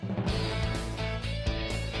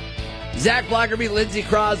Zach Blackerby, Lindsey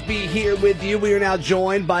Crosby here with you. We are now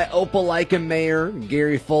joined by Opelika Mayor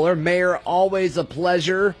Gary Fuller. Mayor, always a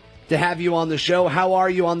pleasure to have you on the show. How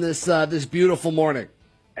are you on this beautiful morning?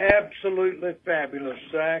 Absolutely fabulous,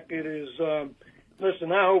 Zach. It is,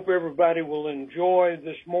 listen, I hope everybody will enjoy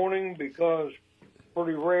this morning because it's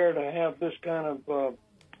pretty rare to have this kind of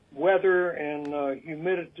weather and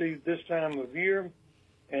humidity this time of year.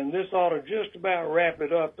 And this ought to just about wrap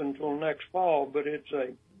it up until next fall, but it's a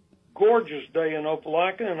gorgeous day in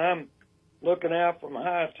Opelika, and I'm looking out from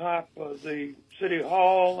high top of the City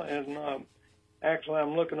Hall, and actually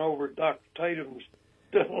I'm looking over at Dr. Tatum's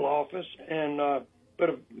dental office, and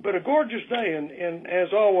but a gorgeous day, and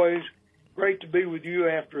as always, great to be with you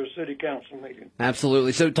after a city council meeting.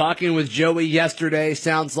 Absolutely. So talking with Joey yesterday,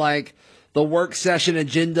 sounds like the work session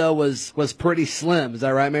agenda was pretty slim. Is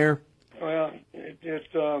that right, Mayor? Well,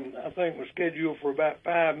 I think was scheduled for about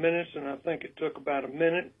 5 minutes, and I think it took about a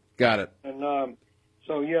minute. Got it. And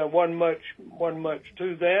so, yeah, wasn't much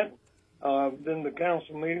to that. Then the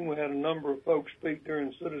council meeting, we had a number of folks speak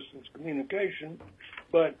during citizens communication.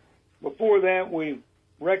 But before that, we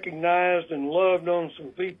recognized and loved on some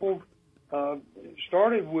people.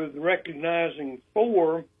 Started with recognizing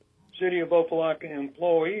 4 City of Opelika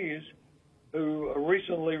employees who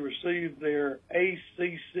recently received their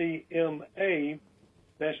ACCMA,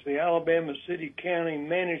 that's the Alabama City County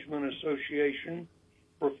Management Association,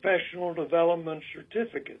 Professional Development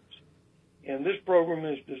Certificates. And this program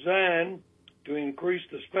is designed to increase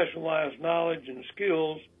the specialized knowledge and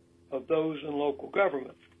skills of those in local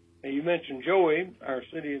government. And you mentioned Joey, our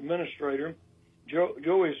city administrator.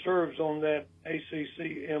 Joey serves on that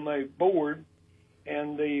ACCMA board,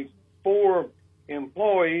 and the 4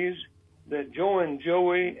 employees that joined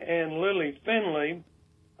Joey and Lily Finley,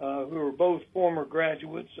 who are both former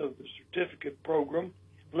graduates of the certificate program.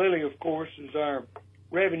 Lily, of course, is our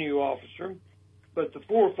revenue officer, but the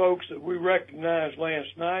 4 folks that we recognized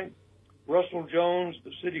last night, Russell Jones,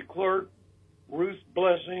 the city clerk, Ruth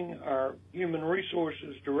Blessing, our human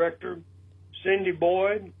resources director, Cindy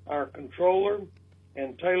Boyd, our controller,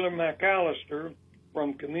 and Taylor McAllister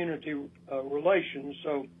from community relations.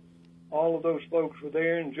 So all of those folks were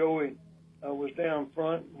there, and Joey was down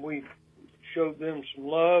front, and we showed them some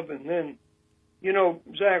love. And then, you know,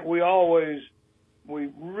 Zach, we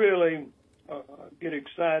really get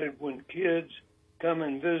excited when kids come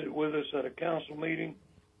and visit with us at a council meeting.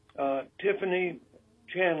 Tiffany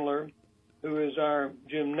Chandler, who is our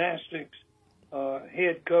gymnastics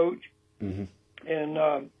head coach, and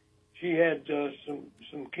she had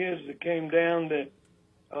some kids that came down that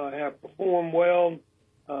have performed well.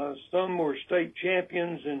 Some were state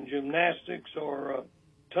champions in gymnastics or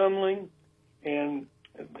tumbling, and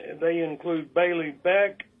they include Bailey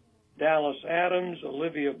Beck, Dallas Adams,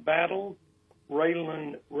 Olivia Battle,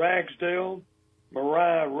 Raylan Ragsdale,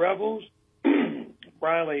 Mariah Revels,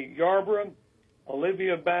 Riley Yarborough,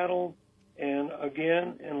 Olivia Battle, and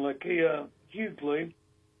Lakia Hughley,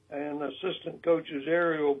 and assistant coaches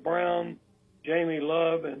Ariel Brown, Jamie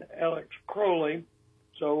Love, and Alex Crowley.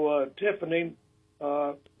 So Tiffany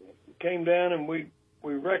came down, and we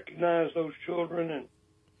recognized those children and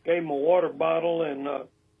gave them a water bottle. And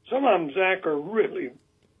some of them, Zach, are really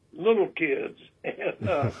little kids,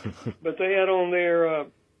 and, but they had on their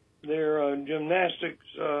gymnastics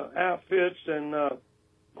outfits, and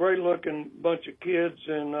great-looking bunch of kids.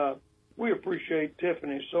 And we appreciate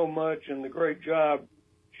Tiffany so much and the great job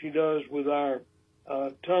she does with our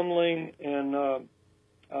tumbling and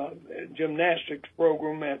gymnastics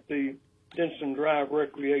program at the Denson Drive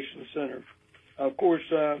Recreation Center. Of course,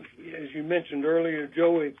 as you mentioned earlier,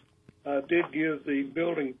 Joey did give the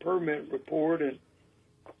building permit report, and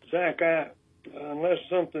Zach, unless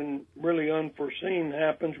something really unforeseen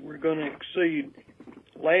happens, we're going to exceed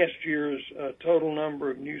last year's total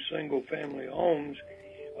number of new single-family homes.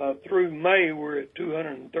 Through May, we're at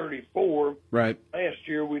 234. Right. Last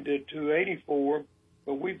year we did 284,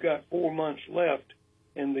 but we've got 4 months left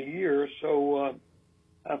in the year, so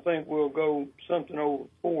I think we'll go something over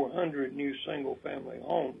 400 new single-family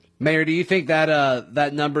homes. Mayor, do you think that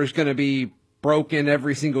that number is going to be broken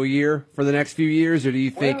every single year for the next few years, or do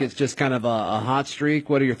you think it's just kind of a hot streak?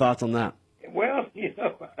 What are your thoughts on that? Well, you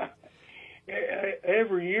know,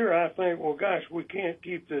 every year I think, well, gosh, we can't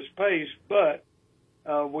keep this pace, but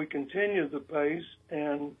we continue the pace,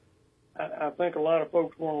 and I think a lot of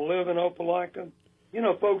folks want to live in Opelika. You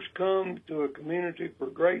know, folks come to a community for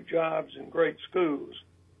great jobs and great schools,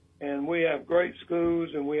 and we have great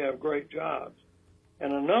schools and we have great jobs.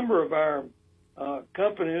 And a number of our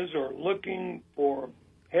companies are looking for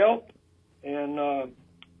help, and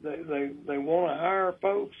they want to hire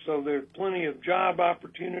folks, so there's plenty of job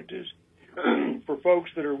opportunities. for folks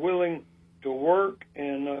that are willing to work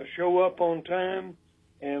and show up on time.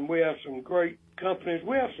 And we have some great companies.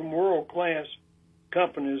 We have some world-class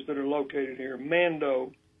companies that are located here.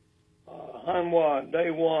 Mando, Hanwha,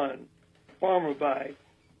 Day One, Pharmabite,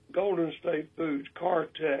 Golden State Foods,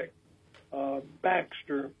 Cartech,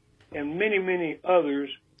 Baxter, and many, many others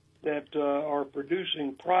that are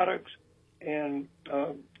producing products. And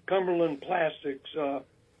Cumberland Plastics,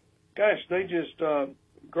 gosh, they just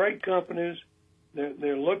great companies.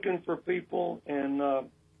 They're looking for people, and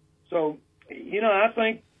so I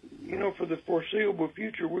think for the foreseeable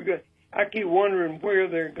future, I keep wondering where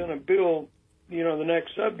they're going to build the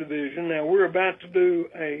next subdivision. Now we're about to do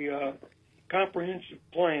a comprehensive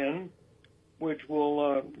plan, which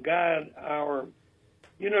will guide our.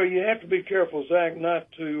 You have to be careful, Zach,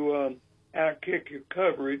 not to outkick your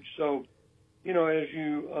coverage. So, as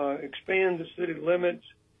you expand the city limits,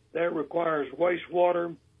 that requires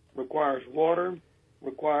wastewater, requires water,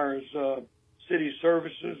 requires city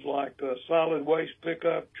services like solid waste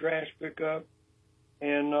pickup, trash pickup,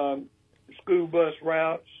 and school bus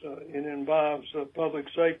routes. It involves public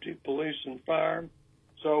safety, police, and fire.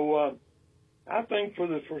 So I think for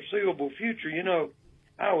the foreseeable future,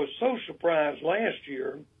 I was so surprised last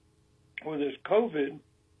year with this COVID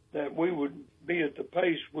that we would be at the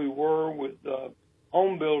pace we were with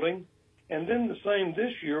home building, and then the same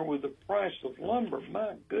this year with the price of lumber.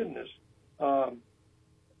 My goodness.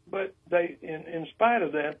 But they, in spite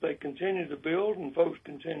of that, they continue to build and folks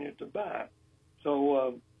continue to buy.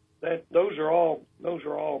 So those are all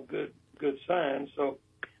good signs. So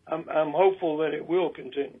I'm hopeful that it will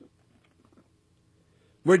continue.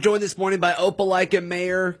 We're joined this morning by Opelika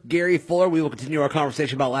Mayor Gary Fuller. We will continue our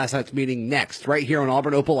conversation about last night's meeting next, right here on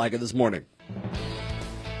Auburn Opelika this morning.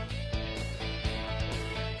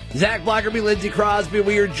 Zach Blackerby, Lindsey Crosby,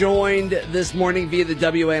 we are joined this morning via the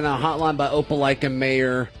WANA hotline by Opelika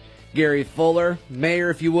Mayor Gary Fuller.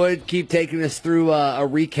 Mayor, if you would, keep taking us through a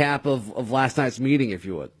recap of last night's meeting, if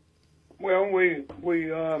you would. Well, we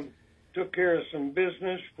took care of some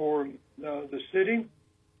business for the city.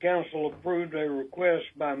 Council approved a request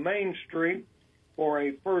by Main Street for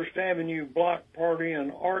a First Avenue block party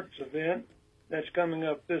and arts event that's coming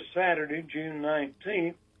up this Saturday, June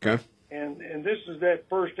 19th. Okay. And this is that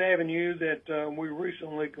First Avenue that we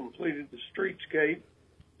recently completed the streetscape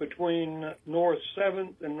between North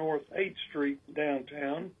 7th and North 8th Street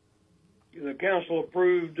downtown. The council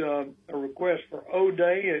approved a request for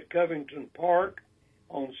O-Day at Covington Park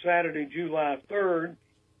on Saturday, July 3rd.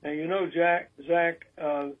 Now, Zach,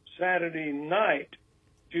 Saturday night,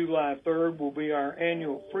 July 3rd, will be our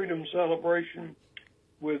annual Freedom Celebration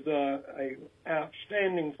with a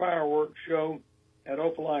outstanding fireworks show at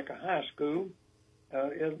Opelika High School.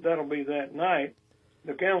 That'll be that night.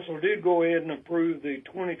 The council did go ahead and approve the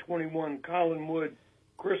 2021 Collinwood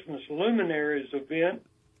Christmas Luminaries event,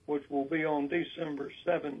 which will be on December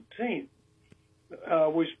 17th.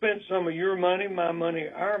 We spent some of your money, my money,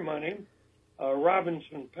 our money.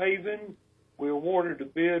 Robinson Paving, we awarded a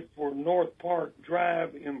bid for North Park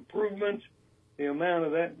Drive improvements. The amount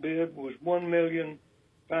of that bid was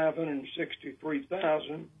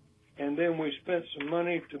 $1,563,000. And then we spent some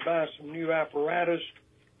money to buy some new apparatus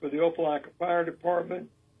for the Opelika Fire Department,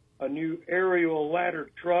 a new aerial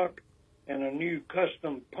ladder truck, and a new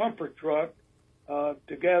custom pumper truck,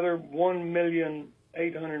 together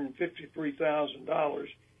 $1,853,000.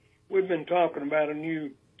 We've been talking about a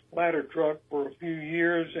new ladder truck for a few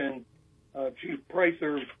years, and Chief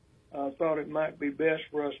Prather thought it might be best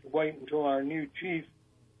for us to wait until our new chief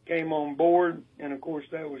came on board, and of course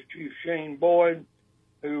that was Chief Shane Boyd,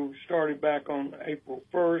 who started back on April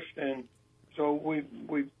 1st, and so we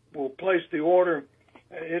will place the order.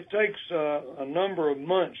 It takes a number of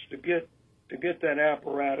months to get that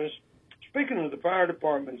apparatus. Speaking of the fire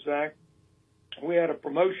department, Zach, we had a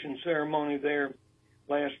promotion ceremony there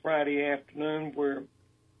last Friday afternoon where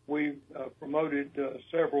we promoted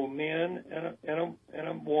several men and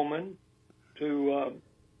a woman to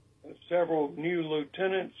several new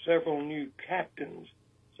lieutenants, several new captains.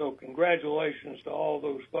 So congratulations to all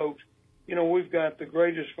those folks. We've got the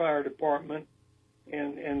greatest fire department,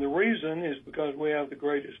 and the reason is because we have the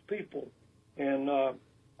greatest people. And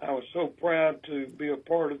I was so proud to be a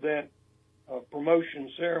part of that promotion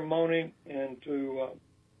ceremony and to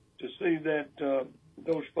see that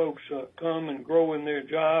those folks come and grow in their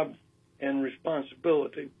job and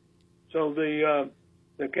responsibility. So the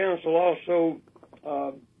council also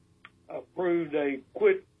approved a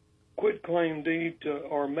quit claim deed to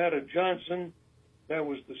Armetta Johnson. That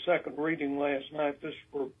was the second reading last night. This is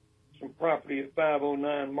for some property at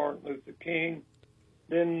 509 Martin Luther King.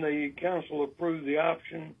 Then the council approved the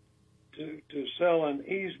option to sell an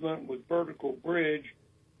easement with vertical bridge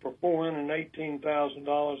for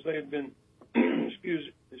 $418,000. They had been,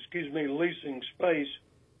 excuse me, leasing space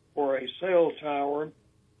for a cell tower,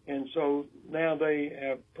 and so now they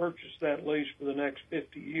have purchased that lease for the next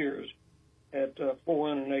 50 years at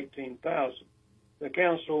 $418,000. The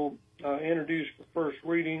council introduced for first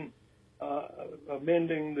reading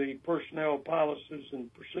amending the personnel policies and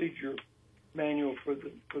procedure manual for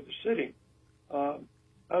the city.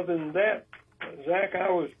 Other than that, Zach,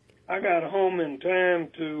 I got home in time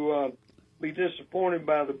to be disappointed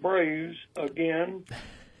by the Braves again.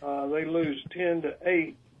 They lose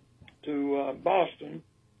 10-8 to Boston.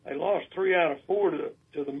 They lost 3 out of 4 to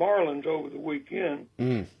the Marlins over the weekend.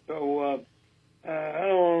 So I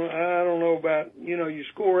don't know about, you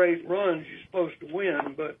score 8 runs, you're supposed to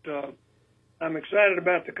win, but I'm excited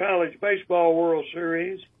about the College Baseball World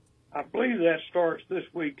Series. I believe that starts this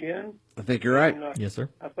weekend. I think you're right. And, yes, sir.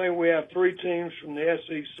 I think we have 3 teams from the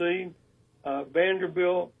SEC,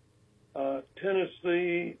 Vanderbilt,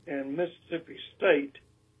 Tennessee, and Mississippi State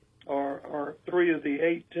are 3 of the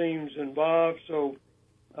 8 teams involved. So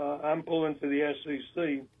I'm pulling for the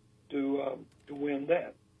SEC to win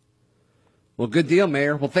that. Well, good deal,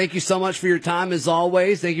 Mayor. Well, thank you so much for your time, as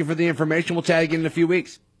always. Thank you for the information. We'll chat again in a few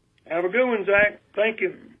weeks. Have a good one, Zach. Thank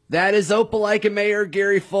you. That is Opelika Mayor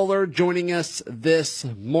Gary Fuller joining us this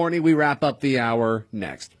morning. We wrap up the hour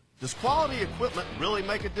next. Does quality equipment really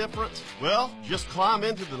make a difference? Well, just climb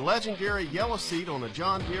into the legendary yellow seat on a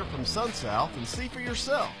John Deere from SunSouth and see for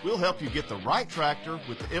yourself. We'll help you get the right tractor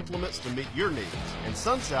with the implements to meet your needs. And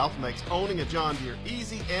SunSouth makes owning a John Deere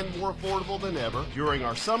easy and more affordable than ever during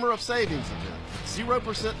our Summer of Savings event.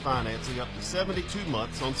 0% financing up to 72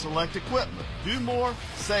 months on select equipment. Do more,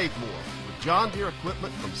 save more with John Deere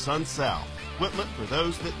equipment from SunSouth. Equipment for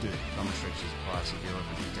those that do. Some restrictions apply. See dealer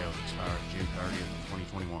for details. Expire June 30th,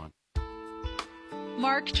 2021.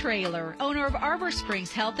 Mark Traylor, owner of Arbor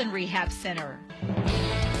Springs Health and Rehab Center.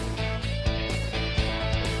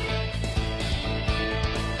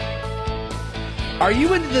 Are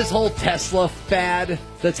you into this whole Tesla fad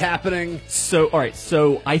that's happening? So, all right.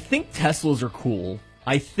 So, I think Teslas are cool.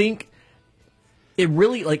 I think it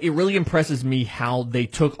really impresses me how they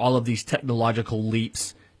took all of these technological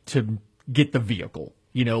leaps to get the vehicle.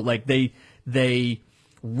 They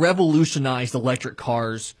revolutionized electric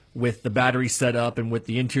cars with the battery setup and with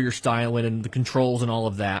the interior styling and the controls and all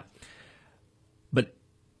of that. But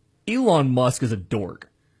Elon Musk is a dork.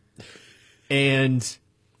 And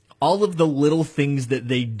all of the little things that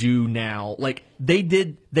they do now, like they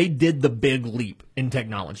did the big leap in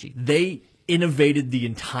technology. They innovated the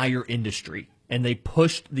entire industry and they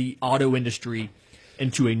pushed the auto industry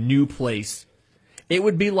into a new place. It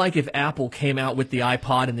would be like if Apple came out with the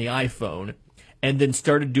iPod and the iPhone and then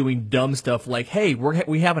started doing dumb stuff like, hey,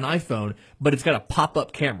 we have an iPhone, but it's got a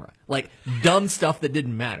pop-up camera. Like, dumb stuff that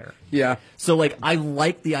didn't matter. Yeah. So, I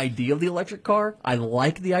like the idea of the electric car. I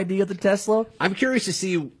like the idea of the Tesla. I'm curious to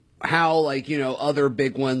see how, other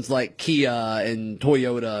big ones like Kia and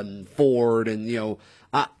Toyota and Ford and,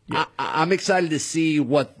 I'm excited to see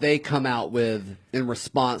what they come out with in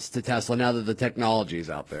response to Tesla now that the technology is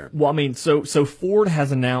out there. Well, I mean, so Ford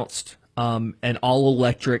has announced an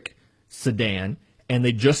all-electric sedan, and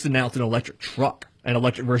they just announced an electric truck, an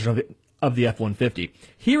electric version of the F-150.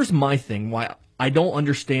 Here's my thing, why I don't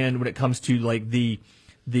understand when it comes to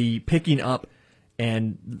the picking up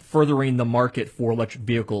and furthering the market for electric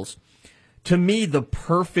vehicles. To me, the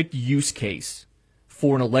perfect use case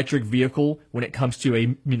for an electric vehicle when it comes to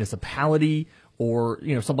a municipality or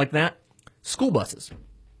something like that, school buses.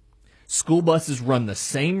 School buses run the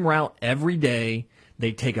same route every day.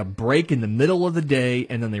 They take a break in the middle of the day,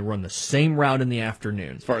 and then they run the same route in the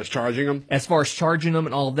afternoon. As far as charging them? As far as charging them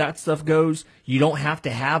and all of that stuff goes, you don't have to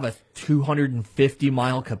have a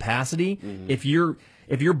 250-mile capacity. Mm-hmm. If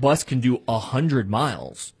your bus can do 100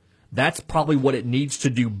 miles, that's probably what it needs to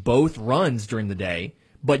do both runs during the day,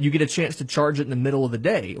 but you get a chance to charge it in the middle of the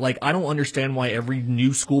day. I don't understand why every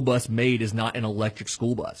new school bus made is not an electric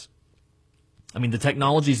school bus. I mean, the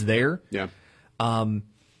technology's there. Yeah. And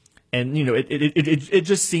it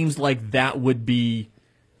just seems like that would be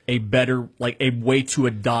a better a way to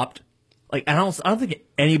adopt. I don't think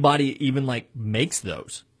anybody even makes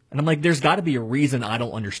those. And I'm like, there's got to be a reason. I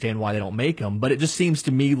don't understand why they don't make them. But it just seems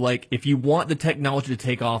to me like if you want the technology to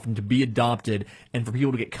take off and to be adopted and for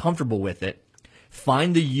people to get comfortable with it,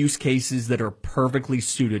 find the use cases that are perfectly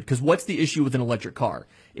suited. Because what's the issue with an electric car?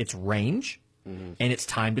 It's range. Mm-hmm. And it's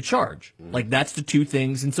time to charge. Mm-hmm. That's the two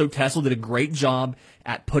things. And so Tesla did a great job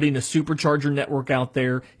at putting a supercharger network out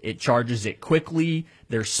there. It charges it quickly.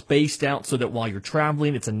 They're spaced out so that while you're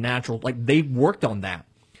traveling, it's a natural, they worked on that.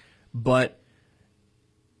 but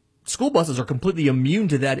school buses are completely immune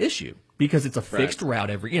to that issue because it's a fixed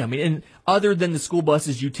route every, and other than the school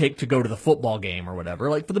buses you take to go to the football game or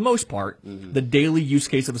whatever, like for the most part, the daily use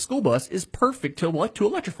case of a school bus is perfect to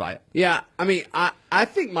electrify it. Yeah, I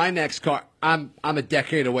think my next car, I'm a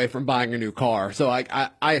decade away from buying a new car, so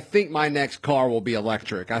I think my next car will be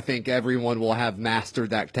electric. I think everyone will have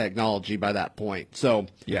mastered that technology by that point. So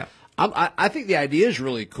yeah. I think the idea is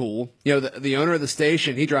really cool. The owner of the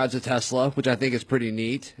station, he drives a Tesla, which I think is pretty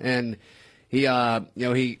neat. And he,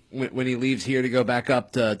 when he leaves here to go back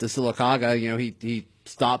up to Sylacauga, he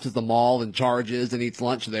stops at the mall and charges and eats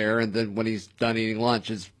lunch there. And then when he's done eating lunch,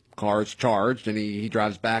 his car is charged and he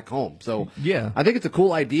drives back home. So yeah, I think it's a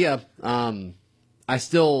cool idea. I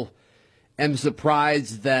still am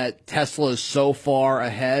surprised that Tesla is so far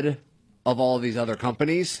ahead of all of these other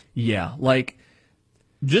companies. Yeah, like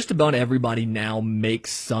just about everybody now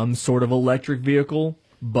makes some sort of electric vehicle,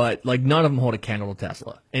 but like none of them hold a candle to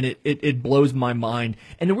Tesla. And it blows my mind.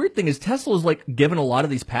 And the weird thing is Tesla is like giving a lot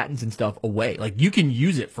of these patents and stuff away. Like you can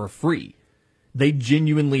use it for free. They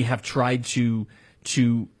genuinely have tried to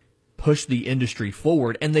push the industry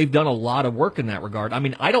forward, and they've done a lot of work in that regard. I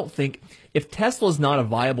mean, I don't think if Tesla's not a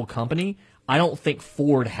viable company, I don't think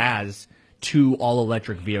Ford has 2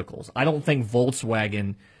 all-electric vehicles. I don't think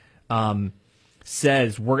Volkswagen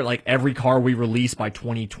says we're like every car we release by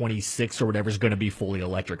 2026 or whatever is going to be fully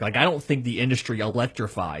electric. Like I don't think the industry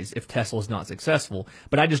electrifies if Tesla's not successful,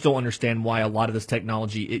 but I just don't understand why a lot of this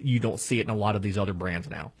technology, you don't see it in a lot of these other brands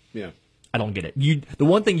now. Yeah. I don't get it. The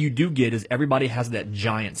one thing you do get is everybody has that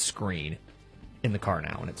giant screen in the car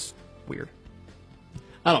now, and it's weird.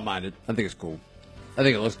 I don't mind it. I think it's cool. I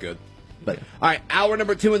think it looks good. But all right, hour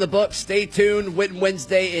number 2 in the book. Stay tuned. Witten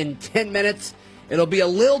Wednesday in 10 minutes. It'll be a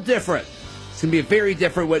little different. It's going to be a very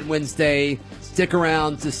different Witten Wednesday. Stick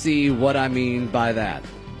around to see what I mean by that.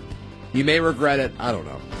 You may regret it. I don't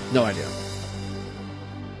know. No idea.